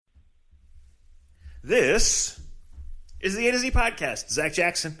This is the A to Z podcast. Zach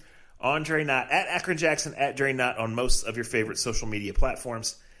Jackson, Andre Knott, at Akron Jackson, at Dre Knott on most of your favorite social media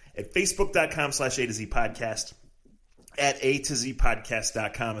platforms. At Facebook.com/A to Z podcast. At A to Z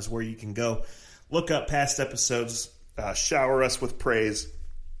podcast.com is where you can go. Look up past episodes, shower us with praise,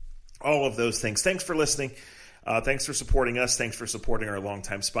 all of those things. Thanks for listening. Thanks for supporting us. Thanks for supporting our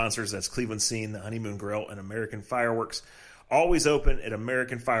longtime sponsors. That's Cleveland Scene, the Honeymoon Grill, and American Fireworks. Always open at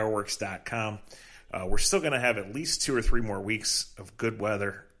AmericanFireworks.com. We're still going to have at least 2 or 3 more weeks of good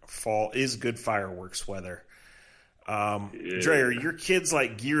weather. Fall is good fireworks weather. Dre, are your kids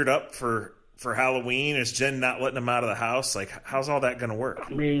like geared up for Halloween? Is Jen not letting them out of the house? Like, how's all that going to work? I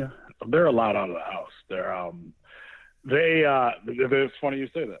mean, they're allowed out of the house. It's funny you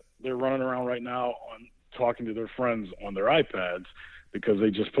say that. They're running around right now talking to their friends on their iPads because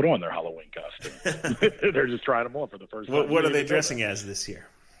they just put on their Halloween costume. They're just trying them on for the first time. What are they dressing as this year?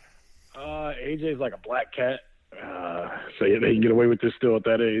 AJ's like a black cat, so they can get away with this still at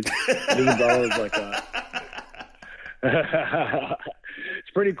that age. Isabella's like it's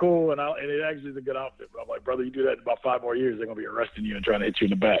pretty cool, and it actually is a good outfit. But I'm like, brother, you do that in about 5 more years, they're gonna be arresting you and trying to hit you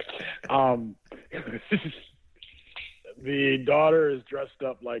in the back. The daughter is dressed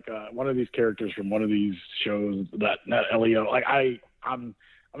up like one of these characters from one of these shows that Elio. Like I'm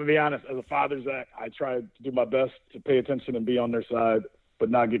gonna be honest, as a father, Zach, I try to do my best to pay attention and be on their side, but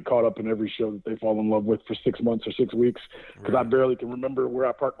not get caught up in every show that they fall in love with for 6 months or 6 weeks. Because I barely can remember where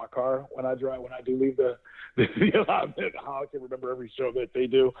I park my car when I do leave the allotment. How I can remember every show that they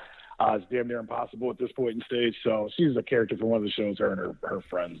do. It's damn near impossible at this point in stage. So she's a character from one of the shows, her and her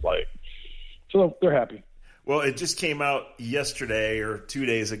friends like. So they're happy. Well, it just came out yesterday or 2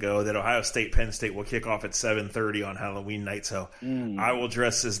 days ago that Ohio State Penn State will kick off at 7:30 on Halloween night. So I will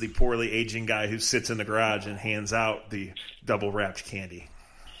dress as the poorly aging guy who sits in the garage and hands out the double wrapped candy.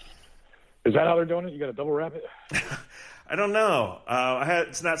 Is that how they're doing it? You got to double wrap it? I don't know.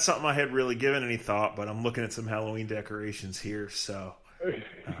 It's not something I had really given any thought, but I'm looking at some Halloween decorations here, so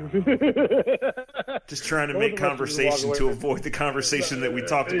just trying to make conversation to avoid the conversation that we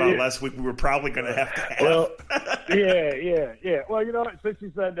talked about last week. We were probably going to have. Well, yeah. Well, you know, since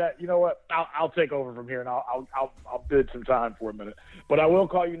you said that, you know what? I'll take over from here, and I'll bid some time for a minute. But I will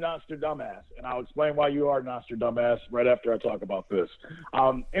call you Nostradamus, and I'll explain why you are Nostradamus right after I talk about this.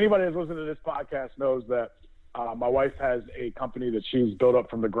 Anybody that's listening to this podcast knows that my wife has a company that she's built up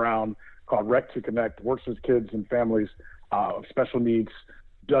from the ground called Rec to Connect, works with kids and families of special needs,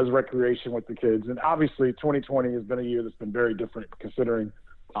 does recreation with the kids. And obviously 2020 has been a year that's been very different considering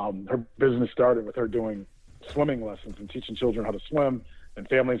her business started with her doing swimming lessons and teaching children how to swim and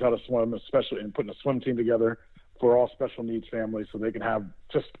families how to swim, especially and putting a swim team together for all special needs families so they can have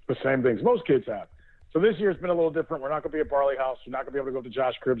just the same things most kids have. So this year's been a little different. We're not going to be at Barley House. You're not going to be able to go to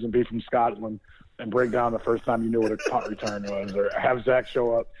Josh Cribbs and be from Scotland and break down the first time you knew what a punt return was, or have Zach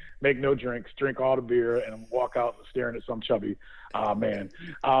show up, make no drinks, drink all the beer, and walk out staring at some chubby man.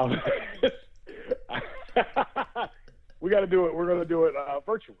 We got to do it. We're going to do it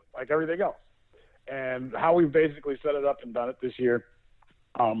virtually, like everything else. And how we've basically set it up and done it this year,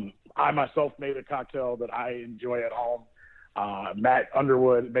 I myself made a cocktail that I enjoy at home. Matt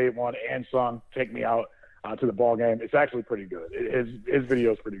Underwood made one and sung "Take Me Out" to the ball game. It's actually pretty good. His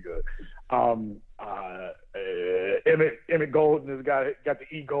video is pretty good. Emmett Golden has got the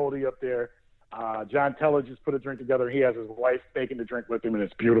E Goldie up there. John Teller just put a drink together. He has his wife making the drink with him, and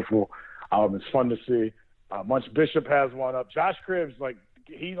it's beautiful. It's fun to see. Munch Bishop has one up. Josh Cribbs,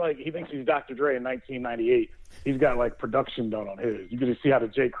 he thinks he's Dr. Dre in 1998. He's got like production done on his. You can just see how the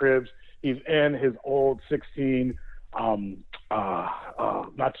J Cribbs. He's in his old 16.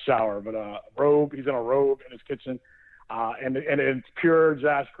 Not shower, but robe. He's in a robe in his kitchen, and it's pure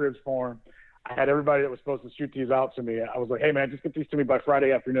Josh Cribbs form. I had everybody that was supposed to shoot these out to me. I was like, hey man, just get these to me by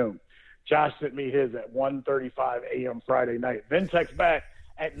Friday afternoon. Josh sent me his at 1:35 a.m. Friday night. Then text back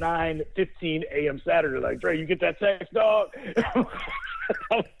at 9:15 a.m. Saturday, like, Dre, you get that text, dog?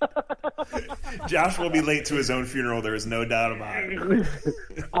 Josh will be late to his own funeral. There is no doubt about it.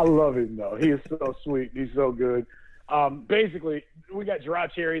 I love him though. He is so sweet. He's so good. Basically, we got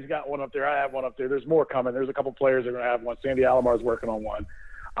Gerard Cherry's got one up there. I have one up there. There's more coming. There's a couple players that are going to have one. Sandy Alomar's working on one.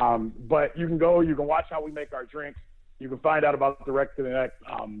 But you can go. You can watch how we make our drinks. You can find out about the Rec to Connect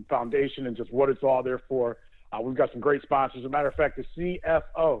Foundation and just what it's all there for. We've got some great sponsors. As a matter of fact, the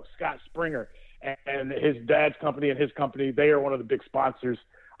CFO, Scott Springer, and his dad's company and his company, they are one of the big sponsors.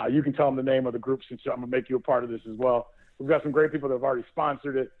 You can tell them the name of the group since I'm going to make you a part of this as well. We've got some great people that have already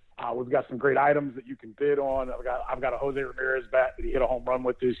sponsored it. We've got some great items that you can bid on. I've got a Jose Ramirez bat that he hit a home run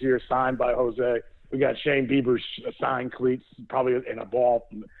with this year, signed by Jose. We got Shane Bieber's signed cleats, probably in a ball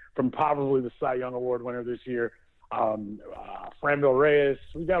from probably the Cy Young Award winner this year, Franmil Reyes.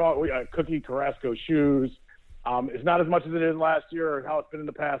 We got Cookie Carrasco shoes. It's not as much as it is last year or how it's been in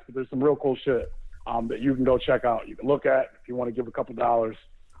the past, but there's some real cool shit that you can go check out. You can look at if you want to give a couple dollars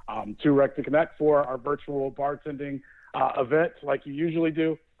to Rec to Connect for our virtual bartending event like you usually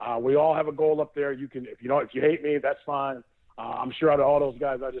do. We all have a goal up there. You can, if you hate me, that's fine. I'm sure out of all those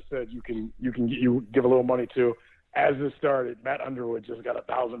guys I just said, you give a little money to. As this started, Matt Underwood just got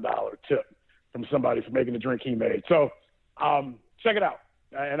 $1,000 tip from somebody for making the drink he made. So check it out.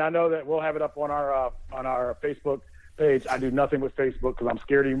 And I know that we'll have it up on our Facebook page. I do nothing with Facebook because I'm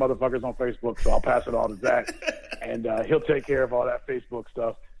scared of you motherfuckers on Facebook. So I'll pass it all to Zach, and he'll take care of all that Facebook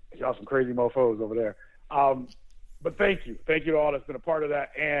stuff. Y'all some crazy mofos over there. But thank you to all that's been a part of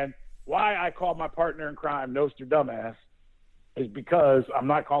that. And why I call my partner in crime Noster Dumbass is because I'm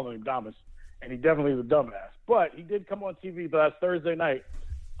not calling him Damas, and he definitely is a dumbass. But he did come on TV last Thursday night,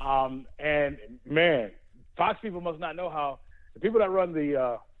 and man, Fox people must not know how the people that run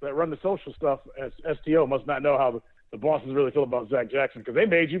the social stuff as STO must not know how the bosses really feel about Zach Jackson, because they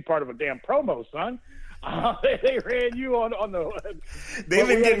made you part of a damn promo, son. They ran you on the. They've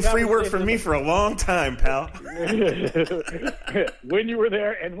been getting free work from me for a long time, pal. When you were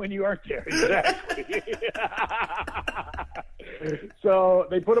there and when you aren't there, exactly. So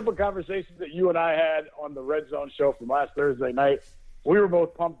they put up a conversation that you and I had on the Red Zone show from last Thursday night. We were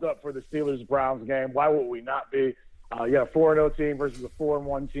both pumped up for the Steelers-Browns game. Why would we not be? You got a 4-0 team versus a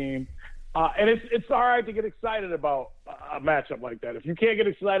 4-1 team. And it's all right to get excited about a matchup like that. If you can't get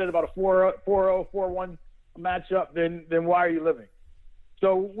excited about a 4-0, 4-1 matchup, then why are you living?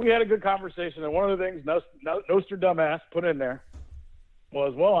 So we had a good conversation, and one of the things Noster Dumbass put in there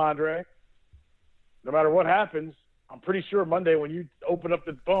was, well, Andre, no matter what happens, I'm pretty sure Monday when you open up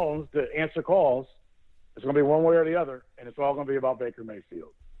the phones to answer calls, it's going to be one way or the other, and it's all going to be about Baker Mayfield.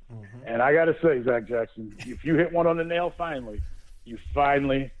 Mm-hmm. And I got to say, Zach Jackson, if you hit one on the nail finally, you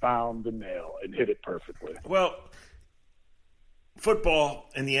finally found the nail and hit it perfectly. Well, football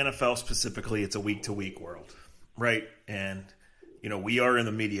and the NFL specifically, it's a week-to-week world, right? And, we are in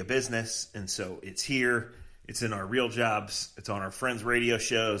the media business, and so it's here. It's in our real jobs. It's on our friends' radio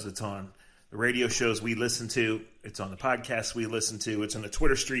shows. It's on the radio shows we listen to. It's on the podcasts we listen to. It's on the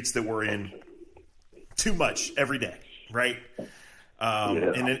Twitter streets that we're in too much every day, right?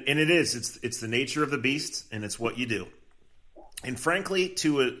 And it is. It's the nature of the beast, and it's what you do. And frankly,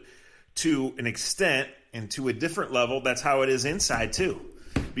 to an extent and to a different level, that's how it is inside too.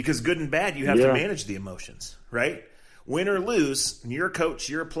 Because good and bad, you have to manage the emotions, right? Win or lose, you're a coach,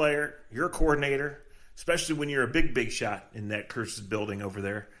 you're a player, you're a coordinator, especially when you're a big shot in that cursed building over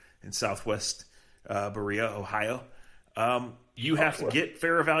there in Southwest Berea, Ohio. You have to get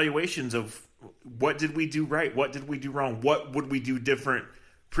fair evaluations of what did we do right, what did we do wrong, what would we do different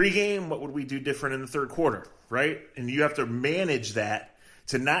pregame, what would we do different in the third quarter, right? And you have to manage that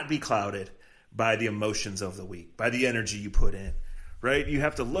to not be clouded by the emotions of the week, by the energy you put in, right? You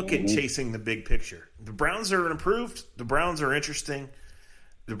have to look at chasing the big picture. The Browns are improved. The Browns are interesting.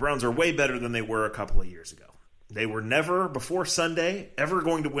 The Browns are way better than they were a couple of years ago. They were never, before Sunday, ever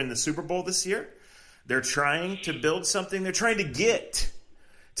going to win the Super Bowl this year. They're trying to build something. They're trying to get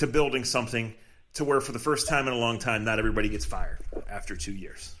to building something to where for the first time in a long time, not everybody gets fired after 2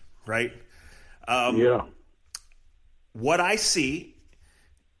 years, right? What I see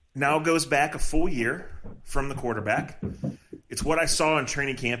now goes back a full year from the quarterback. It's what I saw in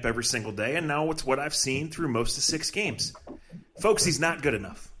training camp every single day, and now it's what I've seen through most of 6 games. Folks, he's not good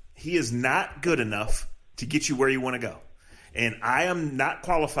enough. He is not good enough to get you where you want to go. And I am not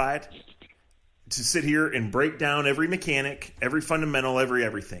qualified to sit here and break down every mechanic, every fundamental,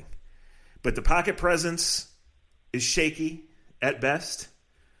 everything. But the pocket presence is shaky at best.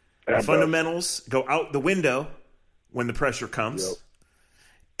 The fundamentals go out the window when the pressure comes. Yep.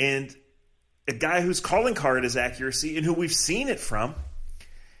 And a guy whose calling card is accuracy and who we've seen it from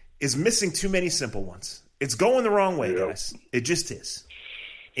is missing too many simple ones. It's going the wrong way, guys. It just is.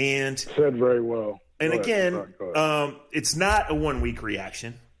 And said very well. And again, it's not a 1 week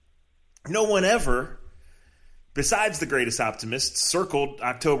reaction. No one ever, besides the greatest optimists, circled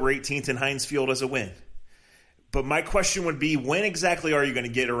October 18th in Heinz Field as a win. But my question would be, when exactly are you going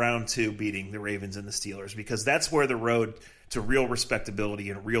to get around to beating the Ravens and the Steelers? Because that's where the road to real respectability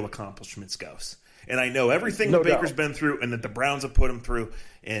and real accomplishments goes. And I know everything that Baker's been through and that the Browns have put him through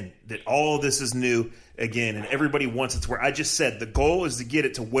and that all of this is new again and everybody wants it to where I just said the goal is to get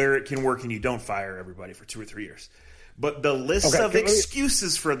it to where it can work and you don't fire everybody for 2 or 3 years. But the list of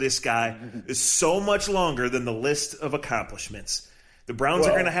excuses for this guy is so much longer than the list of accomplishments. The Browns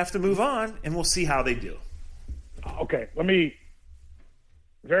are going to have to move on, and we'll see how they do. Okay, let me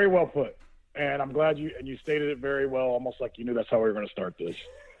Very well put. And I'm glad you stated it very well, almost like you knew that's how we were going to start this.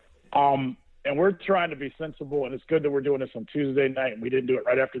 And we're trying to be sensible, and it's good that we're doing this on Tuesday night, and we didn't do it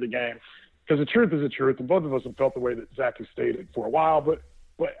right after the game. Because the truth is the truth, and both of us have felt the way that Zach has stated for a while. But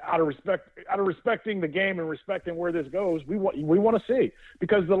out of respecting the game and respecting where this goes, we want to see,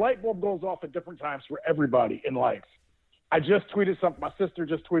 because the light bulb goes off at different times for everybody in life. I just tweeted something. My sister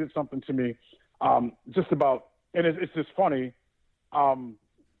just tweeted something to me, just about, and it's just funny,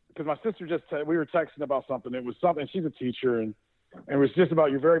 because my sister we were texting about something. It was something. She's a teacher, and it was just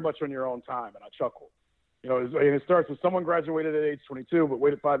about, you're very much on your own time, and I chuckled. You know, and it starts with someone graduated at age 22 but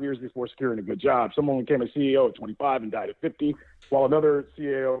waited 5 years before securing a good job. Someone became a CEO at 25 and died at 50, while another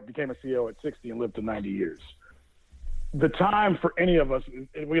CEO became a CEO at 60 and lived to 90 years. The time for any of us,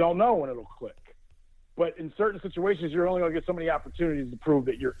 we don't know when it'll click. But in certain situations, you're only going to get so many opportunities to prove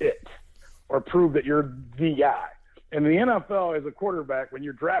that you're it or prove that you're the guy. And the NFL, as a quarterback, when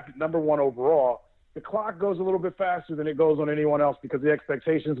you're drafted number 1 overall, the clock goes a little bit faster than it goes on anyone else, because the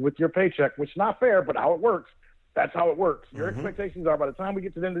expectations with your paycheck, which is not fair, but how it works, that's how it works. Your expectations are, by the time we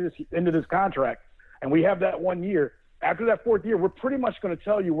get to the end of this contract and we have that 1 year, after that 4th year, we're pretty much going to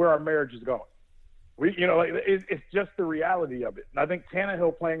tell you where our marriage is going. It's just the reality of it. And I think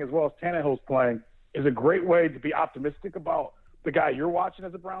Tannehill playing as well as Tannehill's playing is a great way to be optimistic about the guy you're watching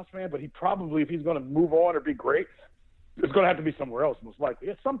as a Browns fan, but he probably, if he's going to move on or be great, it's going to have to be somewhere else, most likely,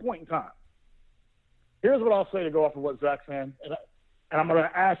 at some point in time. Here's what I'll say to go off of what Zach's saying, and I'm going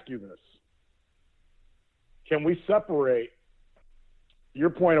to ask you this. Can we separate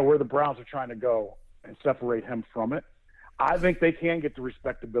your point of where the Browns are trying to go and separate him from it? I think they can get to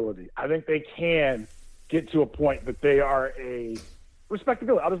respectability. I think they can get to a point that they are a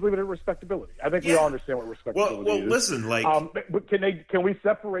respectability. I'll just leave it at respectability. I think we all understand what respectability is. Well, listen, but can we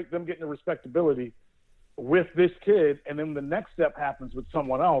separate them getting to respectability with this kid, and then the next step happens with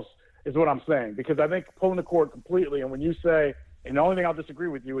someone else, is what I'm saying. Because I think pulling the cord completely, and when you say, and the only thing I'll disagree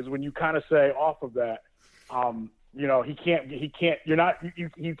with you is when you kind of say off of that, he can't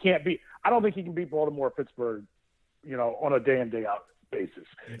beat, I don't think he can beat Baltimore or Pittsburgh, on a day in, day out basis.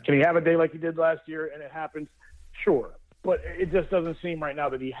 Yeah. Can he have a day like he did last year and it happens? Sure. But it just doesn't seem right now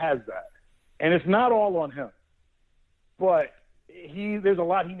that he has that. And it's not all on him. But there's a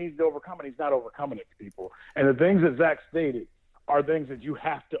lot he needs to overcome, and he's not overcoming it, people. And the things that Zach stated are things that you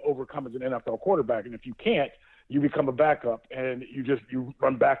have to overcome as an NFL quarterback. And if you can't, you become a backup, and you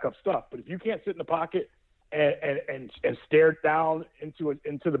run backup stuff. But if you can't sit in the pocket and stare down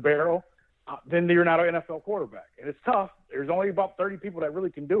into the barrel, then you're not an NFL quarterback. And it's tough. There's only about 30 people that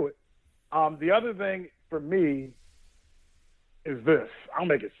really can do it. The other thing for me is this. I'll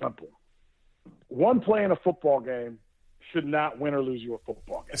make it simple. One play in a football game should not win or lose you a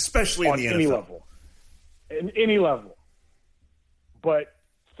football game. Especially in the NFL. Any level. In any level. But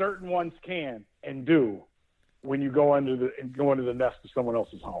certain ones can and do when you go into the nest of someone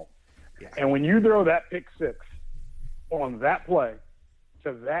else's home. Yeah. And when you throw that pick six on that play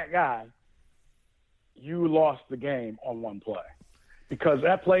to that guy, you lost the game on one play. Because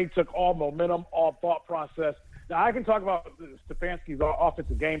that play took all momentum, all thought process. Now, I can talk about Stefanski's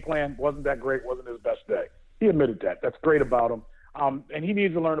offensive game plan. Wasn't that great, wasn't his best day. He admitted that. That's great about him. And he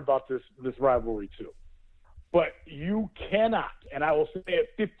needs to learn about this rivalry too. But you cannot, and I will say it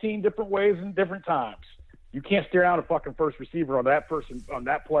 15 different ways and different times, you can't stare down a fucking first receiver on that person on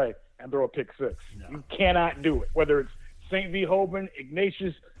that play and throw a pick six. No. You cannot do it. Whether it's St. V. Hoban,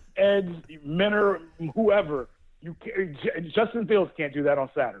 Ignatius, Eds, Minner, whoever, Justin Fields can't do that on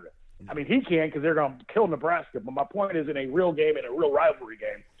Saturday. I mean, he can because they're going to kill Nebraska. But my point is, in a real game, in a real rivalry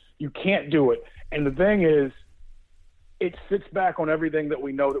game, you can't do it. And the thing is, it sits back on everything that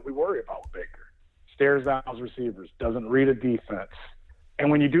we know that we worry about with Baker. Stares down his receivers, doesn't read a defense.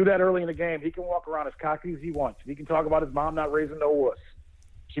 And when you do that early in the game, he can walk around as cocky as he wants. He can talk about his mom not raising no wuss.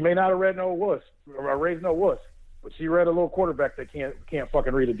 She may not have raised no wuss, but she read a little quarterback that can't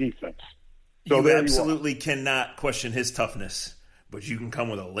fucking read a defense. So you absolutely cannot question his toughness, but you can come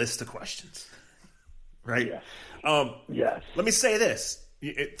with a list of questions, right? Yes. Yes. Let me say this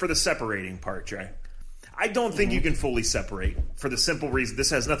for the separating part, Jay. I don't think you can fully separate for the simple reason this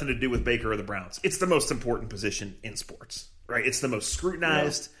has nothing to do with Baker or the Browns. It's the most important position in sports, right? It's the most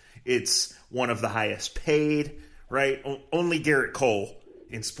scrutinized. Yeah. It's one of the highest paid, right? Only Garrett Cole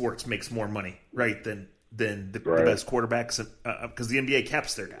in sports makes more money, right, than the best quarterbacks because the NBA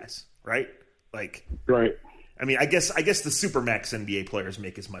caps their guys, right? Right. I mean, I guess the supermax NBA players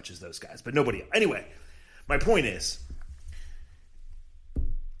make as much as those guys, but nobody else. Anyway, my point is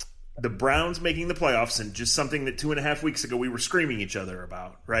the Browns making the playoffs, and just something that 2.5 weeks ago we were screaming each other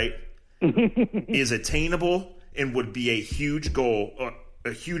about, right, is attainable and would be a huge goal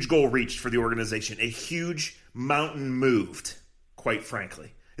a huge goal reached for the organization, a huge mountain moved, quite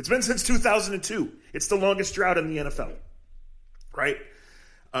frankly. It's been since 2002. It's the longest drought in the NFL, right?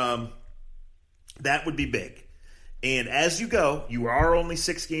 That would be big. And as you go, you are only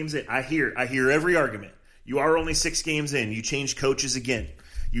 6 games in. I hear every argument. You are only 6 games in. You change coaches again.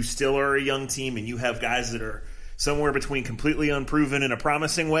 You still are a young team, and you have guys that are somewhere between completely unproven in a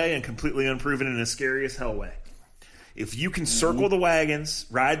promising way and completely unproven in a scary as hell way. If you can circle the wagons,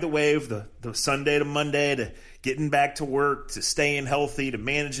 ride the wave, the Sunday to Monday, to getting back to work, to staying healthy, to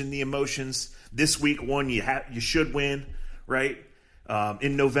managing the emotions, this week one you should win, right?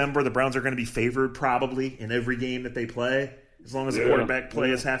 In November, the Browns are going to be favored probably in every game that they play, as long as the quarterback play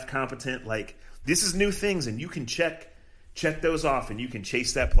is half competent. Like, this is new things, and you can check those off, and you can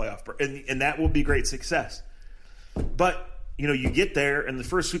chase that playoff, and that will be great success. But you get there, and the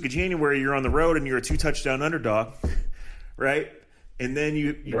first week of January, you're on the road, and you're a 2-touchdown underdog, right? And then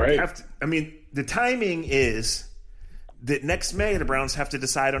you have to. I mean, the timing is that next May the Browns have to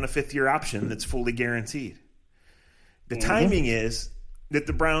decide on a 5th-year option that's fully guaranteed. The timing is that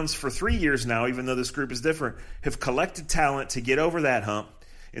the Browns, for 3 years now, even though this group is different, have collected talent to get over that hump,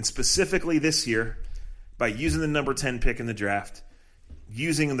 and specifically this year, by using the number 10 pick in the draft,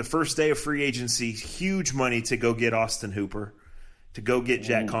 using the first day of free agency huge money to go get Austin Hooper, to go get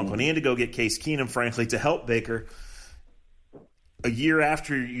Jack Conklin, and to go get Case Keenum, frankly, to help Baker. A year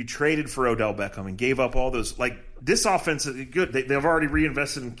after you traded for Odell Beckham and gave up all those, like, this offense is good. They've already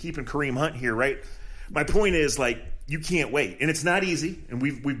reinvested in keeping Kareem Hunt here, right? My point is, like, you can't wait. And it's not easy, and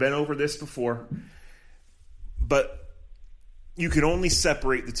we've been over this before. But you can only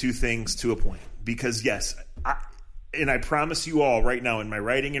separate the two things to a point. Because, yes, I promise you all right now in my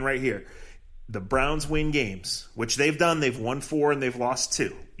writing and right here, the Browns win games, which they've done. They've won 4 and they've lost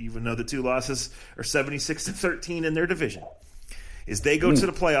 2, even though the 2 losses are 76-13 in their division. Is they go to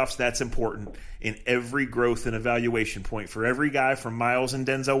the playoffs, that's important in every growth and evaluation point for every guy from Miles and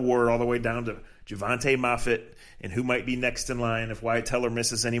Denzel Ward all the way down to Javonte Moffitt and who might be next in line if Wyatt Teller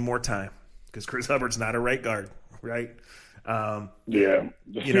misses any more time, because Chris Hubbard's not a right guard, right? The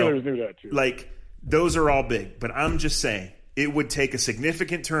Steelers do that too. Like, those are all big, but I'm just saying it would take a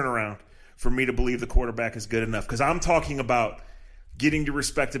significant turnaround for me to believe the quarterback is good enough, because I'm talking about getting to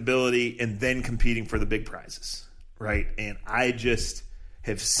respectability and then competing for the big prizes, right? And I just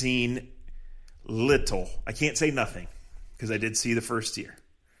have seen little. I can't say nothing, because I did see the first year.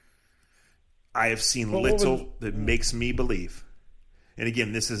 I have seen little that makes me believe. And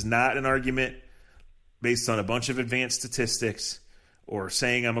again, this is not an argument based on a bunch of advanced statistics or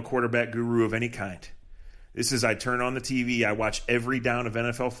saying I'm a quarterback guru of any kind. This is, I turn on the TV, I watch every down of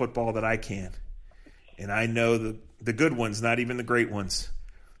NFL football that I can, and I know the good ones, not even the great ones,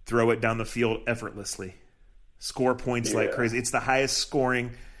 throw it down the field effortlessly, score points like crazy. It's the highest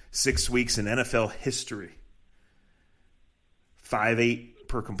scoring 6 weeks in NFL history. 5.8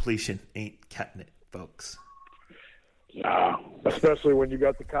 per completion ain't cutting it, folks. Nah, especially when you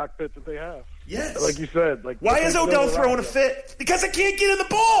got the cockpit that they have. Yes. Like you said. Like, why is Odell throwing a fit? Because I can't get in the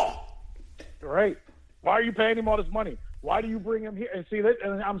ball. Right. Why are you paying him all this money? Why do you bring him here? And see, that,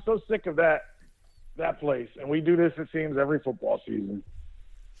 and I'm so sick of that place. And we do this, it seems, every football season.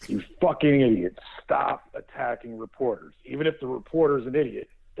 You fucking idiots. Stop attacking reporters. Even if the reporter's an idiot,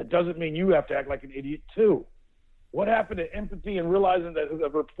 that doesn't mean you have to act like an idiot too. What happened to empathy and realizing that the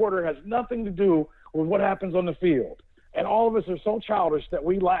reporter has nothing to do with what happens on the field? And all of us are so childish that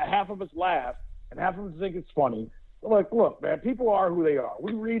half of us laugh and half of us think it's funny. Look, man, people are who they are.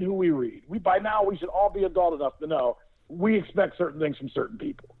 We read who we read. By now we should all be adult enough to know we expect certain things from certain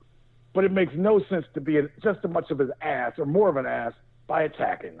people. But it makes no sense to be just as much of an ass or more of an ass by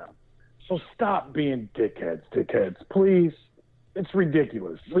attacking them. So stop being dickheads, please. It's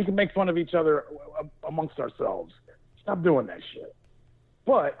ridiculous. We can make fun of each other amongst ourselves. Stop doing that shit.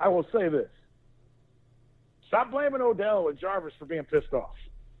 But I will say this. Stop blaming Odell and Jarvis for being pissed off.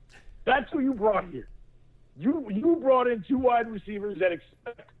 That's who you brought here. You brought in 2 wide receivers that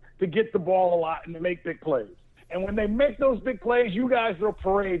expect to get the ball a lot and to make big plays. And when they make those big plays, you guys throw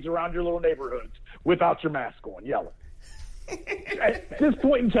parades around your little neighborhoods without your mask on, yelling. At this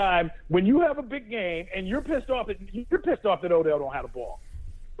point in time, when you have a big game and you're pissed off that Odell don't have the ball.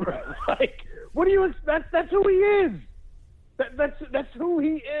 Right? Like, what do you expect? That's who he is. That's who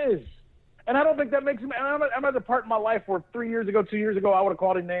he is. And I don't think that makes him. I'm at the part in my life where 2 years ago, I would have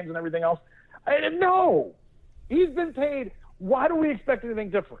called him names and everything else. No, he's been paid. Why do we expect anything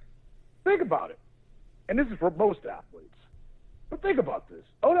different? Think about it. And this is for most athletes. But think about this.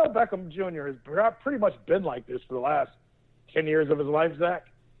 Odell Beckham Jr. has pretty much been like this for the last 10 years of his life, Zach.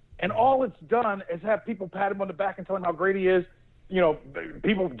 And all it's done is have people pat him on the back and tell him how great he is.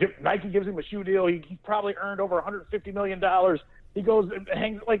 Nike gives him a shoe deal. He probably earned over $150 million. He goes and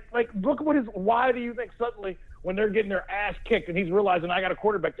hangs look at why do you think suddenly when they're getting their ass kicked and he's realizing I got a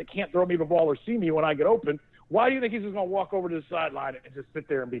quarterback that can't throw me the ball or see me when I get open, why do you think he's just going to walk over to the sideline and just sit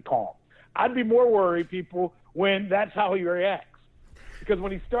there and be calm? I'd be more worried, people, when that's how he reacts. Because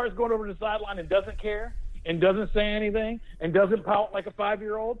when he starts going over to the sideline and doesn't care and doesn't say anything and doesn't pout like a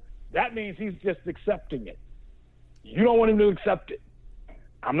 5-year-old, that means he's just accepting it. You don't want him to accept it.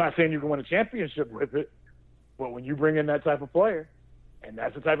 I'm not saying you can win a championship with it, but when you bring in that type of player, and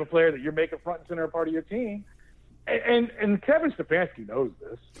that's the type of player that you're making front and center a part of your team, and Kevin Stefanski knows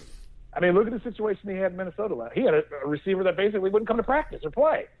this. I mean, look at the situation he had in Minnesota last. He had a receiver that basically wouldn't come to practice or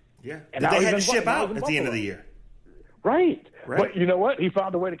play. Yeah, and they had to ship out at the end of the year. Right. But you know what? He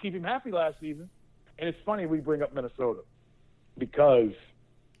found a way to keep him happy last season. And it's funny we bring up Minnesota because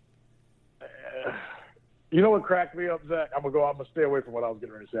you know what cracked me up, Zach? I'm gonna stay away from what I was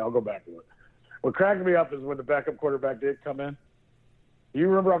getting ready to say. I'll go back to it. What cracked me up is when the backup quarterback did come in. Do you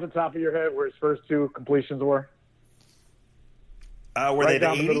remember off the top of your head where his first 2 completions were? Were right they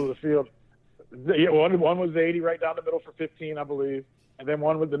down the 80? the middle of the field. Yeah, one was 80 right down the middle for 15, I believe. And then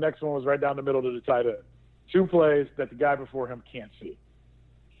the next one was right down the middle to the tight end. 2 plays that the guy before him can't see.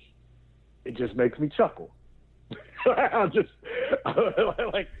 It just makes me chuckle. And I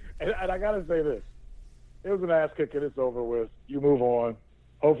gotta say this: it was an ass kicking. It's over with. You move on.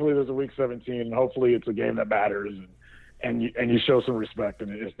 Hopefully, there's a week 17, and hopefully, it's a game that matters, and you show some respect.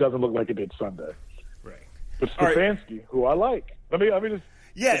 And it doesn't look like it did Sunday. Right. But Stefanski, who I like. Listen,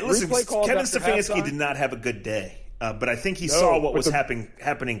 Kevin Stefanski did not have a good day. But I think he saw what was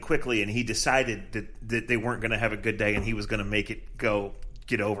happening quickly, and he decided that they weren't going to have a good day, and he was going to make it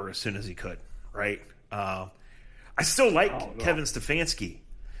get over as soon as he could, right? I still like Kevin Stefanski.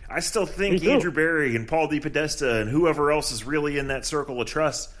 I still think Andrew Berry and Paul DePodesta and whoever else is really in that circle of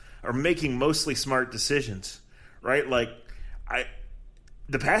trust are making mostly smart decisions, right?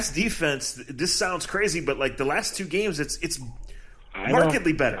 The pass defense, this sounds crazy, but the last 2 games, it's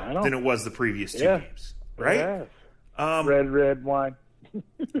markedly better than it was the previous 2 games, right? Yeah. Red wine.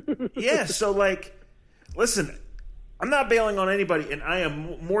 Yeah, so listen, I'm not bailing on anybody, and I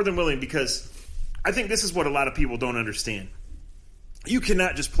am more than willing because I think this is what a lot of people don't understand. You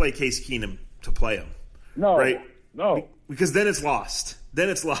cannot just play Case Keenum to play him. No. Right? No. Because then it's lost.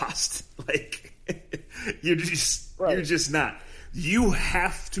 You're just not. You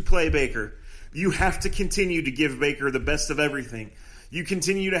have to play Baker. You have to continue to give Baker the best of everything. You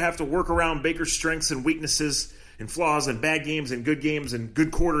continue to have to work around Baker's strengths and weaknesses and flaws and bad games and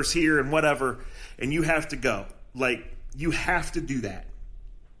good quarters here and whatever, and you have to go. You have to do that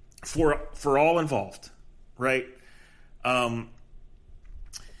for all involved, right?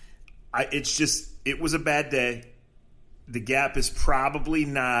 It was a bad day. The gap is probably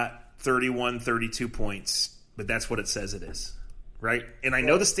not 31, 32 points, but that's what it says it is, right? And I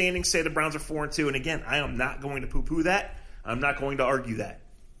know the standings say the Browns are 4-2, and again, I am not going to poo-poo that. I'm not going to argue that.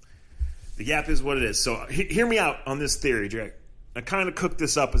 The gap is what it is. So hear me out on this theory, Drake. I kind of cooked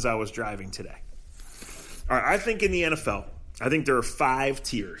this up as I was driving today. All right, I think in the NFL, there are 5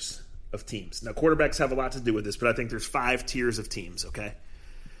 tiers of teams. Now, quarterbacks have a lot to do with this, but I think there's 5 tiers of teams, okay?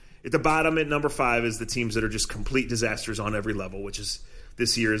 At the bottom, at number 5, is the teams that are just complete disasters on every level, which is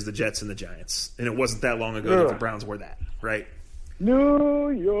this year is the Jets and the Giants. And it wasn't that long ago that the Browns were that, right?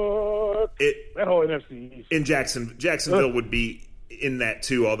 New York. That whole NFC East. In Jacksonville would be in that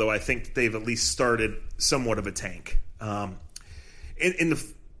too, although I think they've at least started somewhat of a tank. In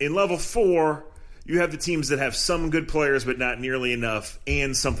level 4, you have the teams that have some good players but not nearly enough,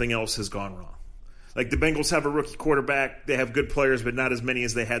 and something else has gone wrong. The Bengals have a rookie quarterback. They have good players but not as many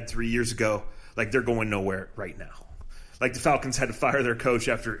as they had 3 years ago. They're going nowhere right now. The Falcons had to fire their coach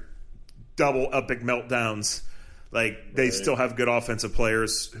after double epic meltdowns. They still have good offensive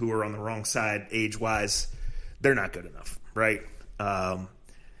players who are on the wrong side age-wise. They're not good enough, right?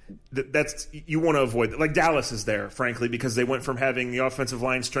 That's you want to avoid. Dallas is there, frankly, because they went from having the offensive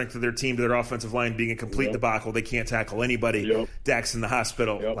line strength of their team to their offensive line being a complete debacle. They can't tackle anybody. Dak's in the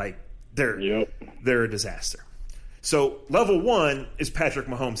hospital. They're a disaster. So level 1 is Patrick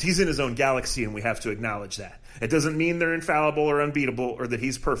Mahomes. He's in his own galaxy, and we have to acknowledge that. It doesn't mean they're infallible or unbeatable or that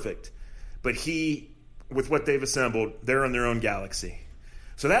he's perfect, but with what they've assembled, they're in their own galaxy.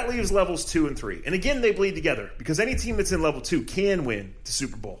 So that leaves levels 2 and 3. And again, they bleed together because any team that's in level 2 can win the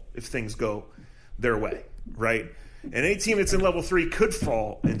Super Bowl if things go their way, right? And any team that's in level 3 could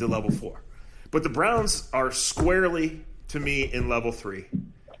fall into level 4. But the Browns are squarely, to me, in level 3.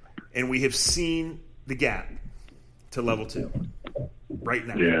 And we have seen the gap to level 2 right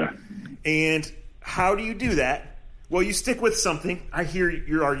now. Yeah. And how do you do that Well, you stick with something. I hear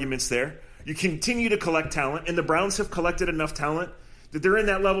your arguments there. You continue to collect talent, and the Browns have collected enough talent that they're in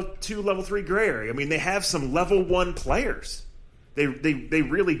that level 2, level 3 gray area. I mean, they have some level 1 players. They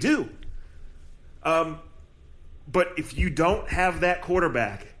really do. But if you don't have that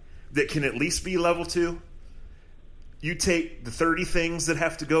quarterback that can at least be level 2, you take the 30 things that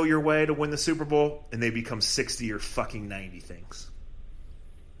have to go your way to win the Super Bowl, and they become 60 or fucking 90 things.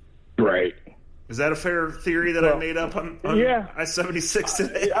 Right. Is that a fair theory that I made up on I-76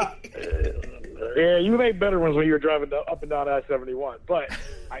 today? Yeah, you made better ones when you were driving up and down I-71, but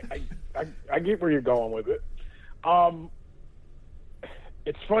I get where you're going with it.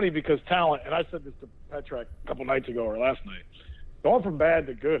 It's funny because talent, and I said this to Petrack a couple nights ago or last night, going from bad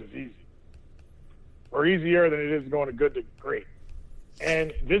to good is easy. Or easier than it is going to good to great.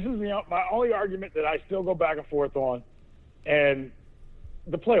 And this is my only argument that I still go back and forth on, and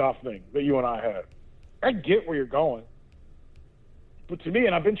the playoff thing that you and I had. I get where you're going. But to me,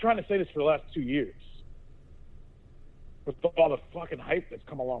 and I've been trying to say this for the last 2 years, with all the fucking hype that's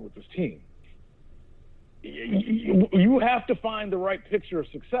come along with this team, you have to find the right picture of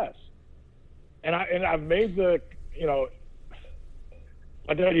success. And I've made the,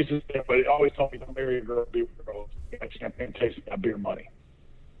 my dad used to say, but he always told me, don't marry a girl, be with girls. Got champagne taste, got beer money.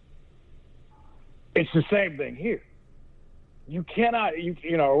 It's the same thing here. You cannot,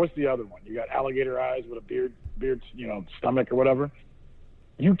 what's the other one? You got alligator eyes with a beard, stomach or whatever.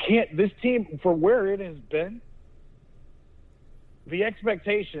 You can't, this team, for where it has been, the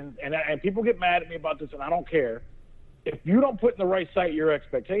expectations, and people get mad at me about this, and I don't care. If you don't put in the right sight your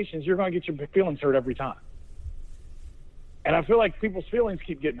expectations, you're going to get your feelings hurt every time. And I feel like people's feelings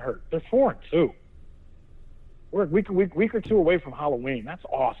keep getting hurt. They're 4-2. We're a week or two away from Halloween. That's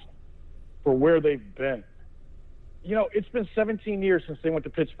awesome for where they've been. It's been 17 years since they went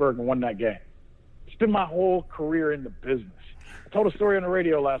to Pittsburgh and won that game. It's been my whole career in the business. I told a story on the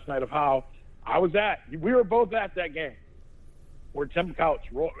radio last night of how we were both at that game where Tim Couch,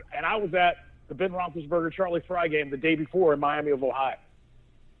 and I was at the Ben Roethlisberger Charlie Fry game the day before in Miami of Ohio.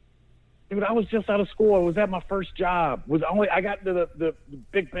 Dude, I was just out of school. I was at my first job. I got into the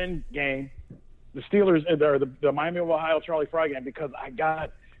Big Ben game, the Steelers, or the Miami of Ohio Charlie Fry game, because I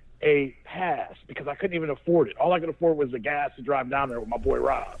got a pass because I couldn't even afford it. All I could afford was the gas to drive down there with my boy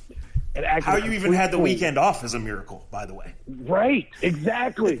Rob. And how you even had the weekend off is a miracle, by the way. Right,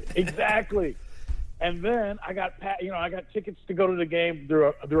 exactly. And then I got tickets to go to the game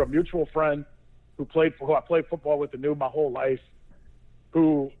through a mutual friend who I played football with and knew my whole life.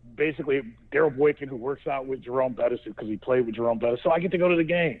 Who basically Daryl Boykin, who works out with Jerome Bettis because he played with Jerome Bettis, so I get to go to the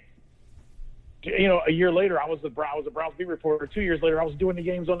game. A year later, I was a Browns beat reporter. 2 years later, I was doing the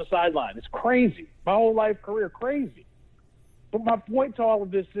games on the sideline. It's crazy. My whole career, crazy. But my point to all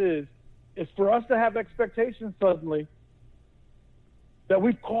of this is for us to have expectations suddenly that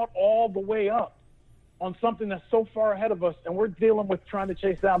we've caught all the way up on something that's so far ahead of us, and we're dealing with trying to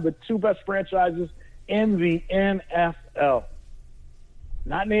chase down the 2 best franchises in the NFL.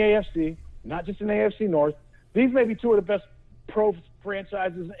 Not in the AFC, not just in the AFC North. These may be 2 of the best pro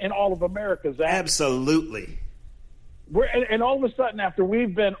franchises in all of America, Zach. Absolutely. And all of a sudden, after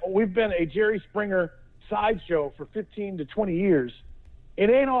we've been a Jerry Springer sideshow for 15 to 20 years,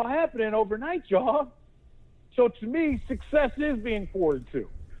 it ain't all happening overnight, y'all. So to me, success is being 4-2.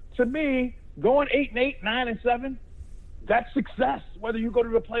 To me, going 8-8, 9-7, that's success, whether you go to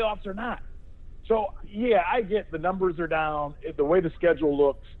the playoffs or not. So, yeah, I get the numbers are down, the way the schedule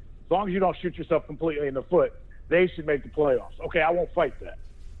looks. As long as you don't shoot yourself completely in the foot, they should make the playoffs. Okay, I won't fight that.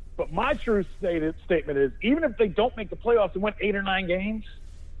 But my true statement is, even if they don't make the playoffs and win 8 or 9 games,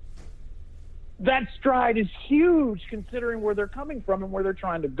 that stride is huge considering where they're coming from and where they're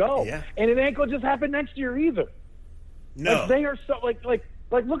trying to go. Yeah. And it ain't going to just happen next year either. No. They are so, like,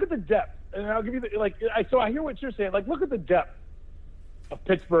 look at the depth. And I'll give you so I hear what you're saying. Like, look at the depth of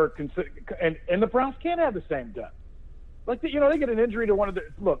Pittsburgh, and the Browns can't have the same depth. Like, they get an injury to one of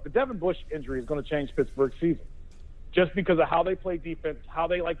the Devin Bush injury is going to change Pittsburgh's season just because of how they play defense, how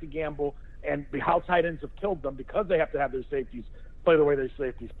they like to gamble, and how tight ends have killed them because they have to have their safeties play the way their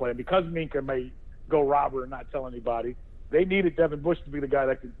safeties play. And because Minka may go robber and not tell anybody, they needed Devin Bush to be the guy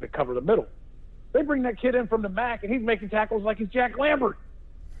that could cover the middle. They bring that kid in from the MAC, and he's making tackles like he's Jack Lambert.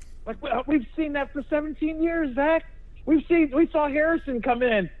 Like, we've seen that for 17 years, Zach. We saw Harrison come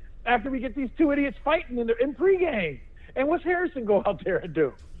in after we get these 2 idiots fighting in pregame. And what's Harrison go out there and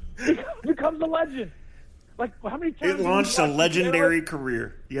do? He becomes a legend. Like, how many times? It launched a legendary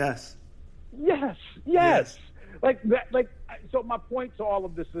career. Yes. Yes. Like that. So my point to all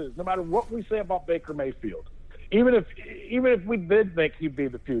of this is, no matter what we say about Baker Mayfield, even if we did think he'd be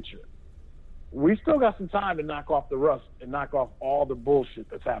the future, we still got some time to knock off the rust and knock off all the bullshit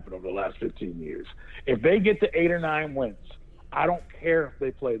that's happened over the last 15 years. If they get to 8 or 9 wins, I don't care if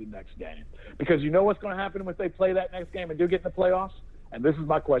they play the next game. Because you know what's going to happen if they play that next game and do get in the playoffs? And this is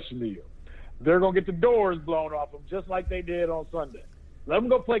my question to you. They're going to get the doors blown off them just like they did on Sunday. Let them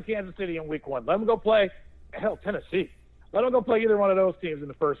go play Kansas City in week 1. Let them go play, Tennessee. Let them go play either one of those teams in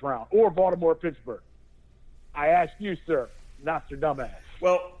the first round, or Baltimore, Pittsburgh. I ask you, sir, not your dumbass.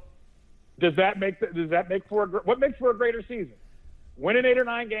 Well, what makes for a greater season? Winning 8 or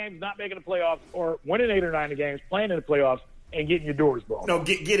 9 games, not making the playoffs, or winning 8 or 9 games, playing in the playoffs, and getting your doors blown? No,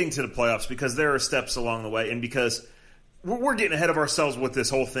 getting to the playoffs, because there are steps along the way, and because we're getting ahead of ourselves with this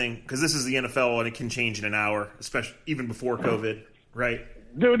whole thing, because this is the NFL and it can change in an hour, especially even before COVID, right?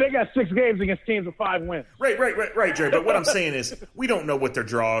 Dude, they got 6 games against teams with 5 wins. Right, Jerry. But what I'm saying is, we don't know what their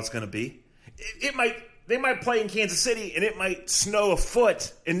draw is going to be. They might play in Kansas City, and it might snow a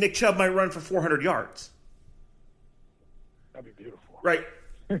foot, and Nick Chubb might run for 400 yards. That'd be beautiful. Right.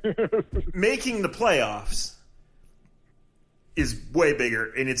 Making the playoffs is way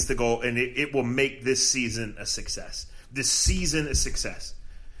bigger, and it's the goal, and it will make this season a success.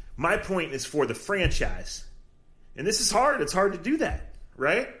 My point is for the franchise, and this is hard. It's hard to do that,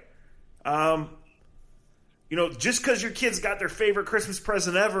 right? Just because your kids got their favorite Christmas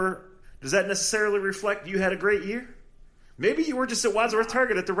present ever, does that necessarily reflect you had a great year? Maybe you were just at Wadsworth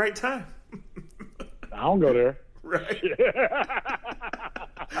Target at the right time. I don't go there. Right.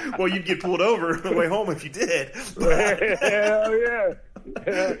 Well, you'd get pulled over on the way home if you did. Hell yeah.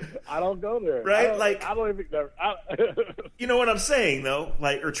 I don't go there. Right? I don't even know. You know what I'm saying, though?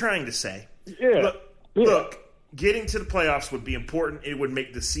 Or trying to say. Yeah. Look, getting to the playoffs would be important. It would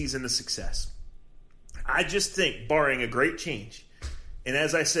make the season a success. I just think, barring a great change, and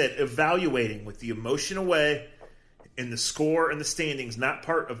as I said, evaluating with the emotion away and the score and the standings not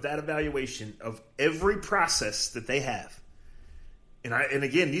part of that evaluation of every process that they have. And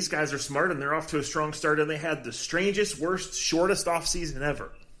again, these guys are smart, and they're off to a strong start, and they had the strangest, worst, shortest offseason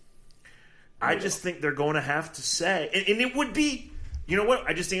ever. I just think they're going to have to say, and it would be, you know what?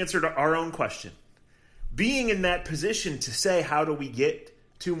 I just answered our own question. Being in that position to say, how do we get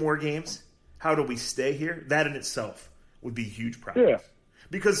 2 more games? How do we stay here? That in itself would be huge progress. Yeah.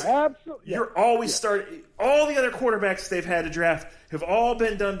 Because absolutely. You're always starting. All the other quarterbacks they've had to draft have all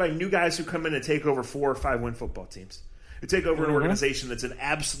been done by new guys who come in and take over 4 or 5 win football teams. Who take over an organization that's an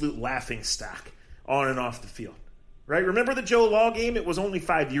absolute laughing stock on and off the field. Right? Remember the Joe Law game? It was only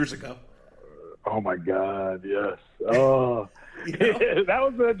 5 years ago. Oh, my God, yes. Oh, that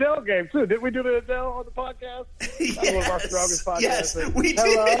was the Adele game, too. Didn't we do the Adele on the podcast? Yes. That was one of our strongest podcasts. Yes, we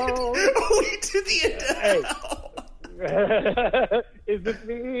Hello. did. We did the Adele. Hey. Is this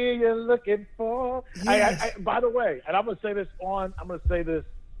me you're looking for? Yes. By the way, and I'm going to say this on the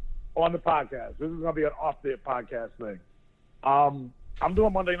podcast. This is going to be an off the podcast thing. I'm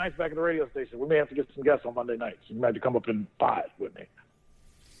doing Monday nights back at the radio station. We may have to get some guests on Monday nights. You might have to come up and pod with me.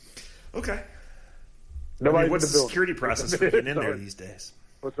 Okay. What's the security process for getting in there these days?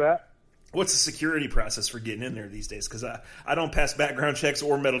 What's that? What's the security process for getting in there these days? Because I don't pass background checks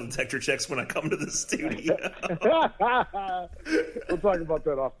or metal detector checks when I come to the studio. We'll talk about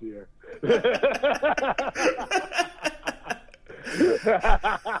that off the air.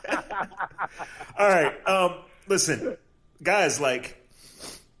 All right. Listen, guys,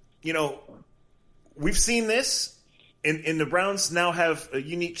 we've seen this, and the Browns now have a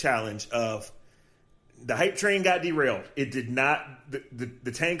unique challenge of the hype train got derailed. It did not,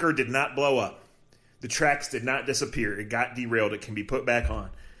 the tanker did not blow up. The tracks did not disappear. It got derailed. It can be put back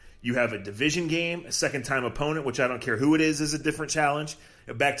on. You have a division game, a second-time opponent, which I don't care who it is a different challenge,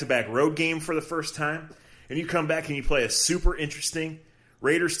 a back-to-back road game for the first time, and you come back and you play a super interesting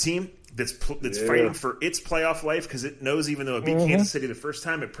Raiders team that's fighting for its playoff life because it knows even though it beat Kansas City the first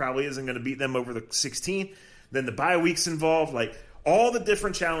time, it probably isn't going to beat them over the 16. Then the bye week's involved, all the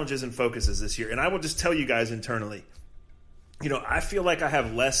different challenges and focuses this year. And I will just tell you guys internally, I feel like I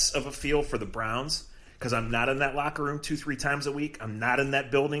have less of a feel for the Browns because I'm not in that locker room 2-3 times a week. I'm not in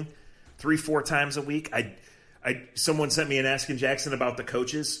that building 3-4 times a week. Someone sent me an Asking Jackson about the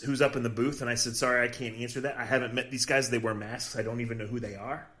coaches who's up in the booth, and I said, sorry, I can't answer that. I haven't met these guys. They wear masks. I don't even know who they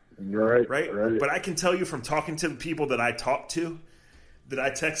are. Right. But I can tell you from talking to the people that I talk to, that I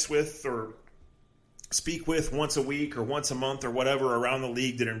text with or speak with once a week or once a month or whatever around the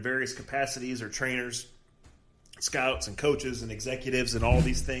league that are in various capacities or trainers, scouts and coaches and executives and all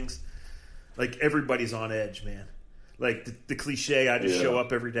these things, everybody's on edge, man. The cliche, I just show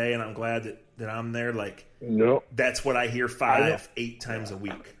up every day and I'm glad that I'm there. Nope. That's what I hear 5-8 times a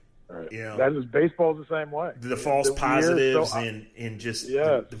week. Right. You know, that is baseball's the same way. The false positives and just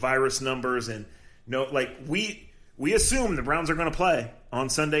the virus numbers and we assume the Browns are going to play on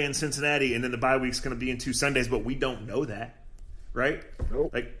Sunday in Cincinnati, and then the bye week's going to be in 2 Sundays, but we don't know that, right?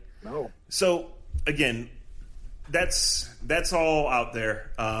 Nope. No. So again, that's all out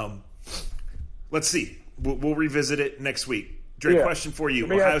there. Let's see. We'll revisit it next week. Dre, question for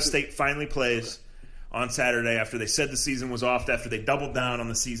you: Ohio State finally plays on Saturday after they said the season was off, after they doubled down on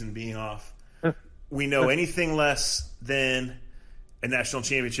the season being off. We know anything less than a national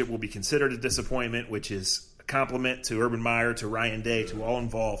championship will be considered a disappointment, which is a compliment to Urban Meyer, to Ryan Day, to all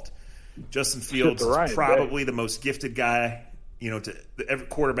involved. Justin Fields is probably the most gifted guy, to every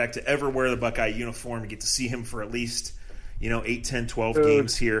quarterback to ever wear the Buckeye uniform. You get to see him for at least, 8, 10, 12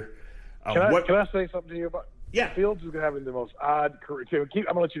 games here. Can I say something to you about? Yeah, Fields is having the most odd career. I'm going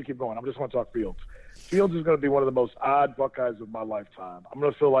to let you keep going. I just want to talk Fields. Fields is going to be one of the most odd Buckeyes of my lifetime. I'm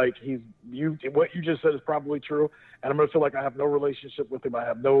going to feel like what you just said is probably true, and I'm going to feel like I have no relationship with him. I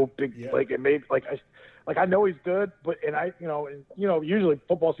have no big I know he's good, but usually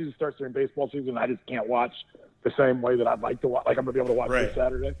football season starts during baseball season. And I just can't watch the same way that I'd like to watch. Like I'm going to be able to watch this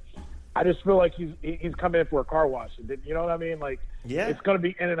Saturday. I just feel like he's come in for a car wash, and you know what I mean? It's going to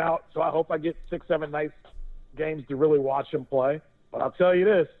be in and out. So I hope I get 6, 7 nice games to really watch him play. But I'll tell you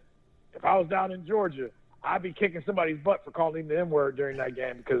this. If I was down in Georgia, I'd be kicking somebody's butt for calling him the N-word during that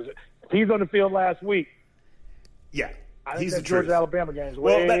game, because if he's on the field last week, I think he's that the Georgia-Alabama game is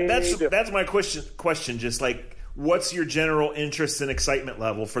way different. That's my question. Just what's your general interest and excitement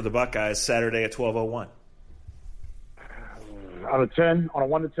level for the Buckeyes Saturday at 12:01? On a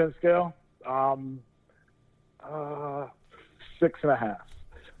 1 to 10 scale, 6.5.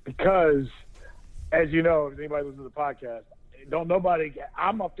 Because, as you know, if anybody listens to the podcast,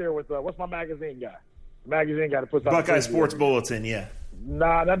 I'm up there with what's my magazine guy? The magazine guy that puts out Buckeye Sports Bulletin. Yeah.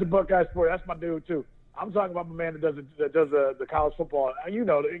 Nah, not the Buckeye Sports. That's my dude too. I'm talking about my man that does the college football.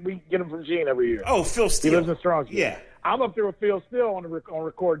 We get him from Gene every year. Oh, Phil Steele. He lives in Strongsville. Yeah. I'm up there with Phil Steele on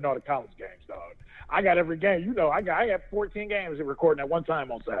recording all the college games, dog. I got every game. I have 14 games recording at one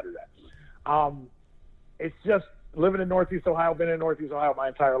time on Saturday. It's just living in Northeast Ohio, been in Northeast Ohio my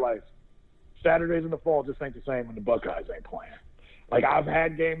entire life. Saturdays in the fall just ain't the same when the Buckeyes ain't playing. I've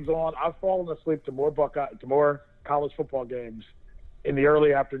had games on. I've fallen asleep to more college football games in the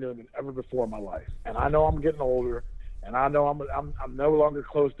early afternoon than ever before in my life. And I know I'm getting older, and I know I'm no longer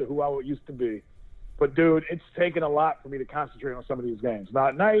close to who I used to be. But dude, it's taken a lot for me to concentrate on some of these games. Now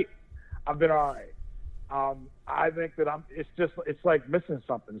at night, I've been all right. I think that it's like missing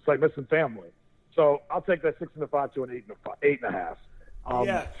something. It's like missing family. So I'll take that 6.5 to an 8.5.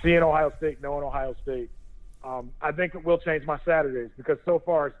 Seeing Ohio State, knowing Ohio State, I think it will change my Saturdays, because so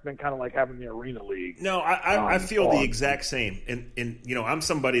far it's been kind of like having the Arena League. No, I feel the exact same. And I'm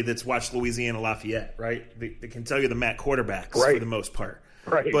somebody that's watched Louisiana Lafayette, right? They can tell you the MAC quarterbacks for the most part.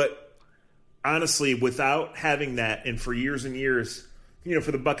 Right. But honestly, without having that, and for years and years,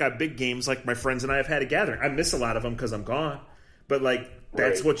 for the Buckeye big games, like my friends and I have had a gathering. I miss a lot of them because I'm gone. But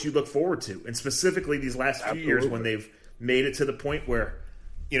that's what you look forward to. And specifically these last few years when they've made it to the point where,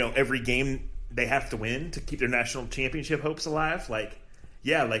 every game they have to win to keep their national championship hopes alive.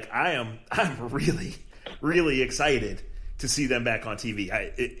 I'm really, really excited to see them back on TV.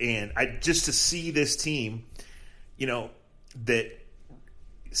 Just to see this team, that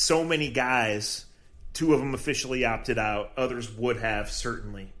so many guys, 2 of them officially opted out. Others would not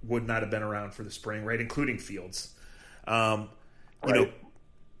have been around for the spring, right? Including Fields. Can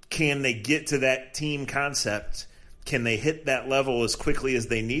they get to that team concept? Can they hit that level as quickly as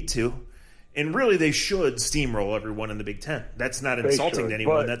they need to? And really, they should steamroll everyone in the Big Ten. That's not insulting to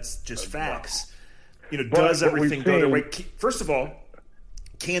anyone. That's just facts. Does everything go their way? First of all,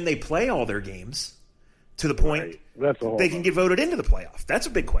 can they play all their games to the point they can get voted into the playoff? That's a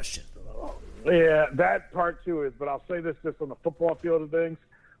big question. Yeah, that part too is. But I'll say this just on the football field of things.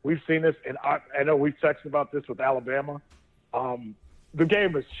 We've seen this, and I know we've texted about this with Alabama. The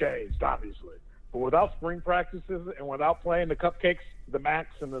game has changed, obviously. But without spring practices and without playing the cupcakes, the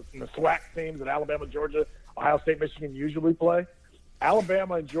MACs, and the SWAC teams that Alabama, Georgia, Ohio State, Michigan usually play,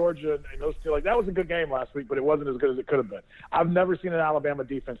 Alabama and Georgia and those two, that was a good game last week, but it wasn't as good as it could have been. I've never seen an Alabama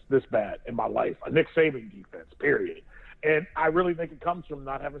defense this bad in my life, a Nick Saban defense, period. And I really think it comes from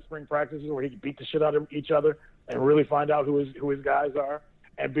not having spring practices where he can beat the shit out of each other and really find out who his guys are,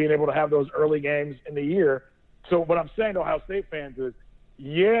 and being able to have those early games in the year. So what I'm saying to Ohio State fans is,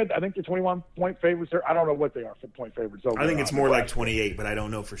 I think the 21-point favorites are. I don't know what they are for point favorites. I think it's more like 28, but I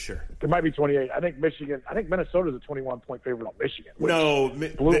don't know for sure. It might be 28. I think Minnesota's a 21-point favorite on Michigan. No,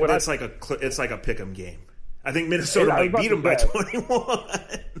 that's it's like a pick'em game. I think Minnesota might beat them by 21. All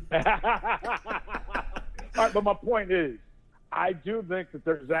right, but my point is, I do think that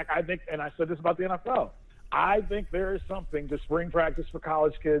there's, Zach, I think, and I said this about the NFL, I think there is something to spring practice for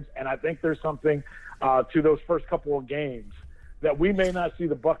college kids, and I think there's something to those first couple of games that we may not see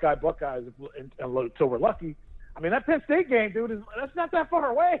the Buckeyes until we're lucky. I mean, that Penn State game, dude, that's not that far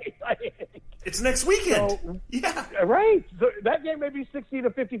away. It's next weekend. So, yeah. Right. So that game may be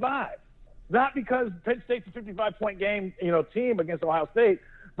 60-55. Not because Penn State's a 55-point game, team against Ohio State,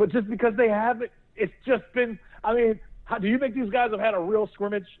 but just because they haven't. It's just been. I mean, do you think these guys have had a real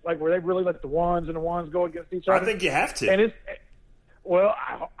scrimmage, like where they really let the ones and the ones go against each other? I think you have to. And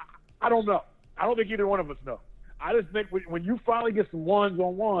I don't know. I don't think either one of us know. I just think when you finally get some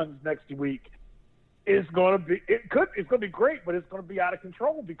ones-on-ones next week, it's going to be great, but it's going to be out of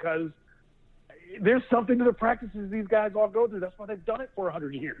control because there's something to the practices these guys all go through. That's why they've done it for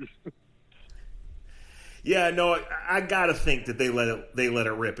 100 years. Yeah, no, I gotta think that they let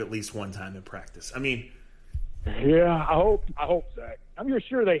it rip at least one time in practice. I mean, yeah, I hope, Zach. I'm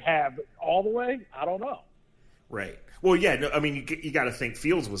sure they have all the way. I don't know. Right. Well, yeah. No, I mean, you got to think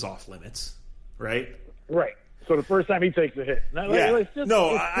Fields was off limits, right? Right. So the first time he takes a hit. Now, yeah.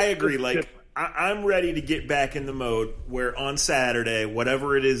 I agree. Like, I'm ready to get back in the mode where on Saturday,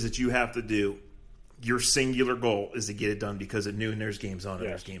 whatever it is that you have to do, your singular goal is to get it done because at noon there's games on and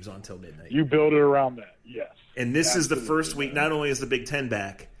there's games on until midnight. You build it around that, yes. And this is the first week. Not only is the Big Ten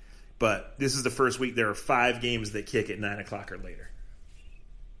back, but this is the first week there are 5 games that kick at 9 o'clock or later.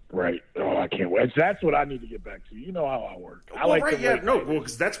 Right. Oh, I can't wait. That's what I need to get back to. You know how I work.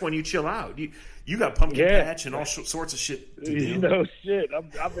 Because that's when you chill out. You got pumpkin patch and all sorts of shit to do. No shit.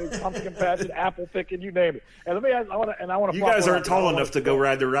 I've been pumpkin patching, apple picking, you name it. And let me ask. I want to. You guys aren't tall enough to go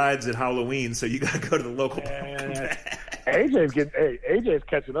ride the rides at Halloween, so you got to go to the local pumpkin patch. AJ's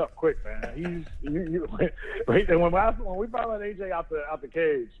catching up quick, man. And when we finally let AJ out the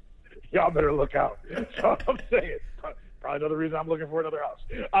cage, y'all better look out. That's all I'm saying. Probably another reason I'm looking for another house.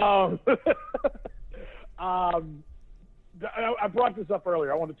 I brought this up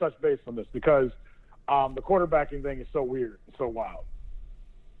earlier. I want to touch base on this because the quarterbacking thing is so weird, so wild.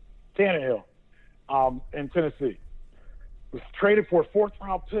 Tannehill in Tennessee was traded for a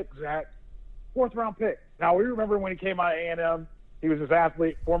 4th-round pick, Zach. 4th-round pick. Now, we remember when he came out of A&M, he was this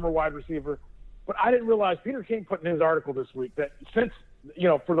athlete, former wide receiver. But I didn't realize, Peter King put in his article this week, that since,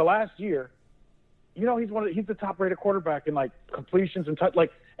 for the last year, he's the top-rated quarterback in completions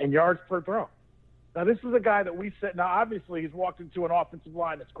and yards per throw. Now this is a guy that we said. Now obviously he's walked into an offensive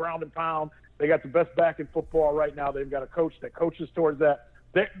line that's ground and pound. They got the best back in football right now. They've got a coach that coaches towards that.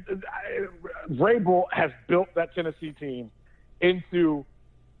 Vrabel has built that Tennessee team into.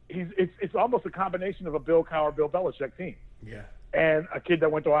 It's almost a combination of a Bill Cowher, Bill Belichick team. Yeah. And a kid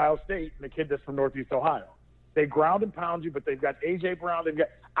that went to Ohio State and a kid that's from Northeast Ohio. They ground and pound you, but they've got A.J. Brown.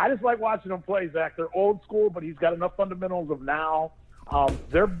 I just like watching them play, Zach. They're old school, but he's got enough fundamentals of now.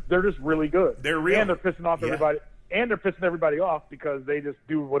 They're just really good. They're real. And they're pissing off everybody. And they're pissing everybody off because they just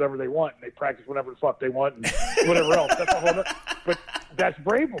do whatever they want and they practice whatever the fuck they want and whatever else. That's a whole other, but that's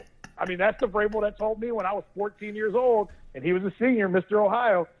Vrabel. I mean, that's the Vrabel that told me when I was 14 years old and he was a senior, Mr.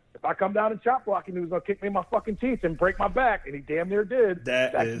 Ohio, if I come down and chop block him, he was going to kick me in my fucking teeth and break my back, and he damn near did.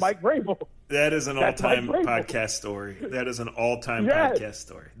 That's Mike Vrabel. That is an all-time podcast story. That is an all-time podcast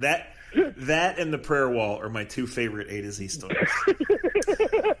story. That and the prayer wall are my 2 favorite A to Z stories.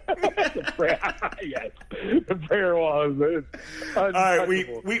 Yes, the prayer wall is all right, we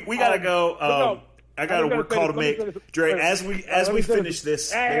gotta go. I got a work call to make, Dre. As we finish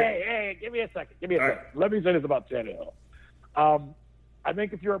this, hey, give me a second. Right. Let me say this about Tannehill. I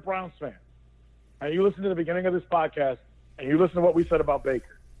think if you're a Browns fan and you listen to the beginning of this podcast and you listen to what we said about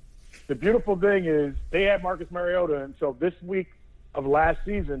Baker, the beautiful thing is they had Marcus Mariota until this week of last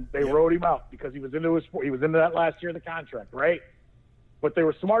season. They wrote him out because he was into that last year of the contract, right? But they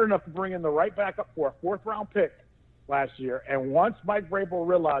were smart enough to bring in the right backup for a 4th-round pick last year. And once Mike Vrabel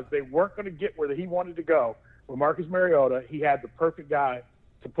realized they weren't going to get where he wanted to go with Marcus Mariota, he had the perfect guy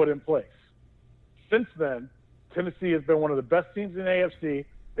to put in place. Since then, Tennessee has been one of the best teams in the AFC.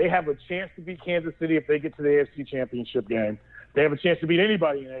 They have a chance to beat Kansas City if they get to the AFC Championship game. They have a chance to beat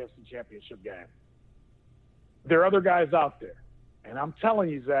anybody in the AFC Championship game. There are other guys out there. And I'm telling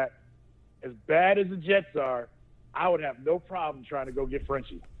you, Zach, as bad as the Jets are, I would have no problem trying to go get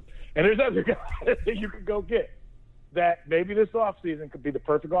Frenchie. And there's other guys that you could go get that maybe this offseason could be the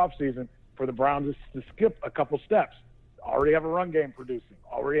perfect offseason for the Browns to skip a couple steps. Already have a run game producing.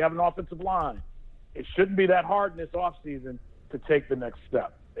 Already have an offensive line. It shouldn't be that hard in this offseason to take the next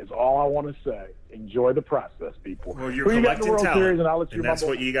step. Is all I want to say. Enjoy the process, people. Well, you're collecting talent, Series, and I'll let you and that's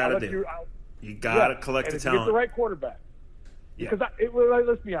what you got to do. You got to collect the and talent. Get the right quarterback. Yeah. Because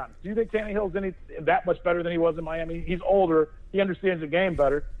let's be honest. Do you think Tannehill's that much better than he was in Miami? He's older. He understands the game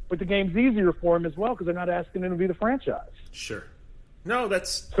better. But the game's easier for him as well because they're not asking him to be the franchise. Sure. No,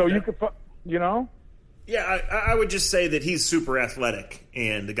 that's... So you could, you know? Yeah, I would just say that he's super athletic,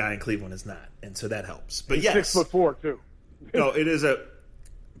 and the guy in Cleveland is not. And so that helps. But he's yes. 6'4", too. No, it is a...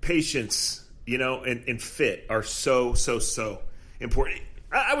 Patience, and fit are so important.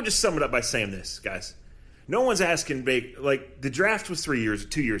 I would just sum it up by saying this, guys. No one's asking Baker, like, the draft was 2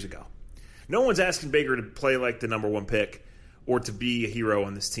 years ago. No one's asking Baker to play like the number one pick or to be a hero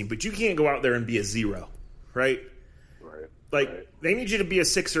on this team, but you can't go out there and be a 0, right? Right. Like, they need you to be a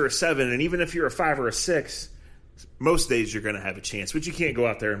 6 or a 7, and even if you're a 5 or a 6, most days you're going to have a chance, but you can't go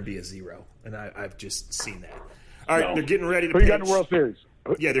out there and be a 0, and I've just seen that. All right, they're getting ready to pitch. Who you got in the World Series?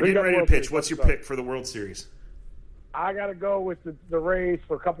 Yeah, they're getting ready to pitch. What's your pick for the World Series? I got to go with the Rays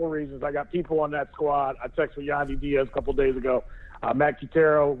for a couple of reasons. I got people on that squad. I texted Yandy Diaz a couple of days ago. Matt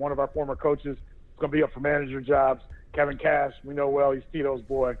Quintero, one of our former coaches, is going to be up for manager jobs. Kevin Cash, we know well, he's Tito's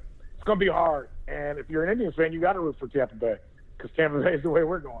boy. It's going to be hard. And if you're an Indians fan, you got to root for Tampa Bay because Tampa Bay is the way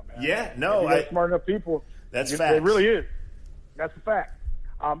we're going, man. Yeah, no. If you got smart enough people. That's fact. It really is. That's a fact.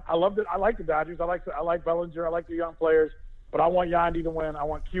 I loved it. I like the Dodgers. I like Bellinger. I like the young players. But I want Yandy to win. I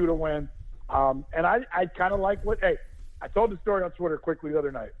want Q to win. And I kind of like what – hey, I told the story on Twitter quickly the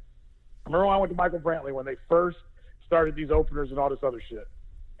other night. I remember when I went to Michael Brantley when they first started these openers and all this other shit.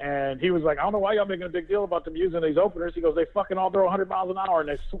 And he was like, I don't know why y'all making a big deal about them using these openers. He goes, they fucking all throw 100 miles an hour.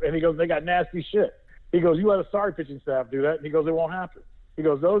 And he goes, they got nasty shit. He goes, you let a sorry pitching staff do that. And he goes, it won't happen. He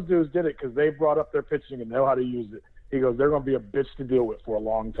goes, those dudes did it because they brought up their pitching and know how to use it. He goes, they're going to be a bitch to deal with for a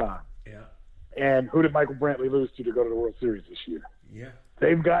long time. Yeah. And who did Michael Brantley lose to go to the World Series this year? Yeah.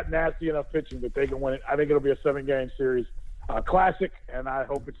 They've got nasty enough pitching that they can win it. I think it'll be a 7-game series classic, and I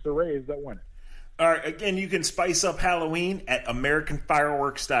hope it's the Rays that win it. All right. Again, you can spice up Halloween at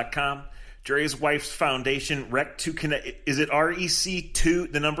AmericanFireworks.com. Dre's wife's foundation, Rec2 Connect. Is it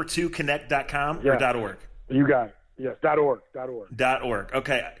REC2, the number 2, Connect.com or .org? You got it. Yes, .org. .org.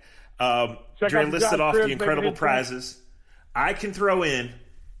 Okay. Dre listed off the incredible prizes. I can throw in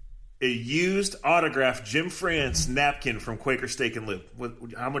a used autographed Jim France napkin from Quaker Steak and Lube.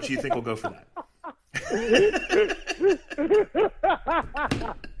 How much do you think will go for that?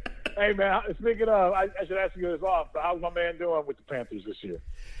 Hey, man, speaking of, I should ask you this off, but how's my man doing with the Panthers this year?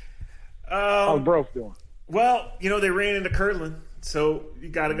 How's Brof doing? Well, they ran into Kirtland, so you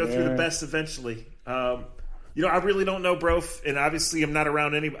got to go through the best eventually. I really don't know Brof, and obviously I'm not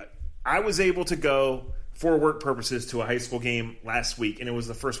around anybody. I was able to go for work purposes to a high school game last week, and it was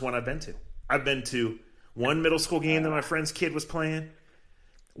the first one I've been to. I've been to one middle school game that my friend's kid was playing,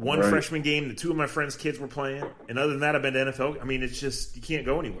 one freshman game that 2 of my friends' kids were playing, and other than that, I've been to NFL. I mean, it's just you can't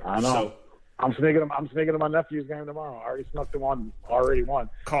go anywhere. I know. So, I'm sneaking to my nephew's game tomorrow. I already snuck them on. Already won.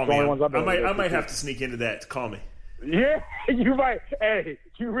 Call me. I might have to sneak into that. Call me. Yeah, you might. Hey,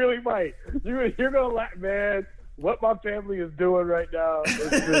 you really might. You're gonna laugh, man. What my family is doing right now,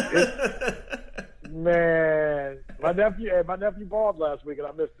 man. My nephew balled last week and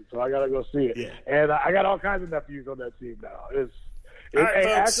I missed it, so I gotta go see it. Yeah. And I got all kinds of nephews on that team now.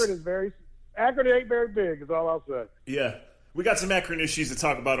 Right, Akron ain't very big. Is all I'll say. Yeah. We got some Akron issues to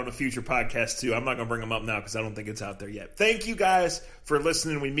talk about on a future podcast, too. I'm not going to bring them up now because I don't think it's out there yet. Thank you guys for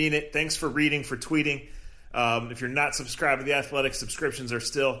listening. We mean it. Thanks for reading, for tweeting. If you're not subscribed to The Athletic, subscriptions are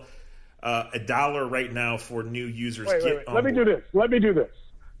still $1 right now for new users. Wait. Let me do this.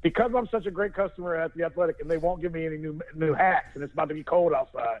 Because I'm such a great customer at The Athletic and they won't give me any new hats and it's about to be cold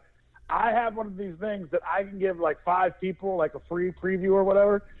outside, I have one of these things that I can give like 5 people like a free preview or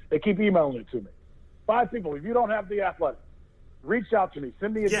whatever. They keep emailing it to me. 5 people. If you don't have The Athletic, reach out to me.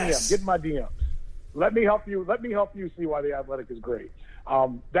 Send me a DM. Get in my DMs. Let me help you see why The Athletic is great.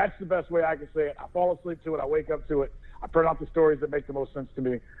 That's the best way I can say it. I fall asleep to it. I wake up to it. I print out the stories that make the most sense to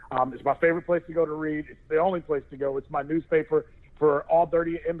me. It's my favorite place to go to read. It's the only place to go. It's my newspaper for all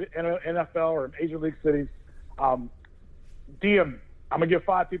 30 NFL or Major League cities. DM. I'm gonna give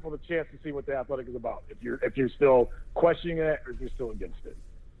 5 people the chance to see what The Athletic is about. If you're still questioning it or if you're still against it.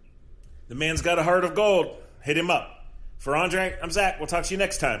 The man's got a heart of gold. Hit him up. For Andre, I'm Zach. We'll talk to you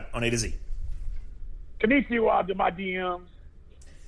next time on A to Z. Konnichiwa to my DMs.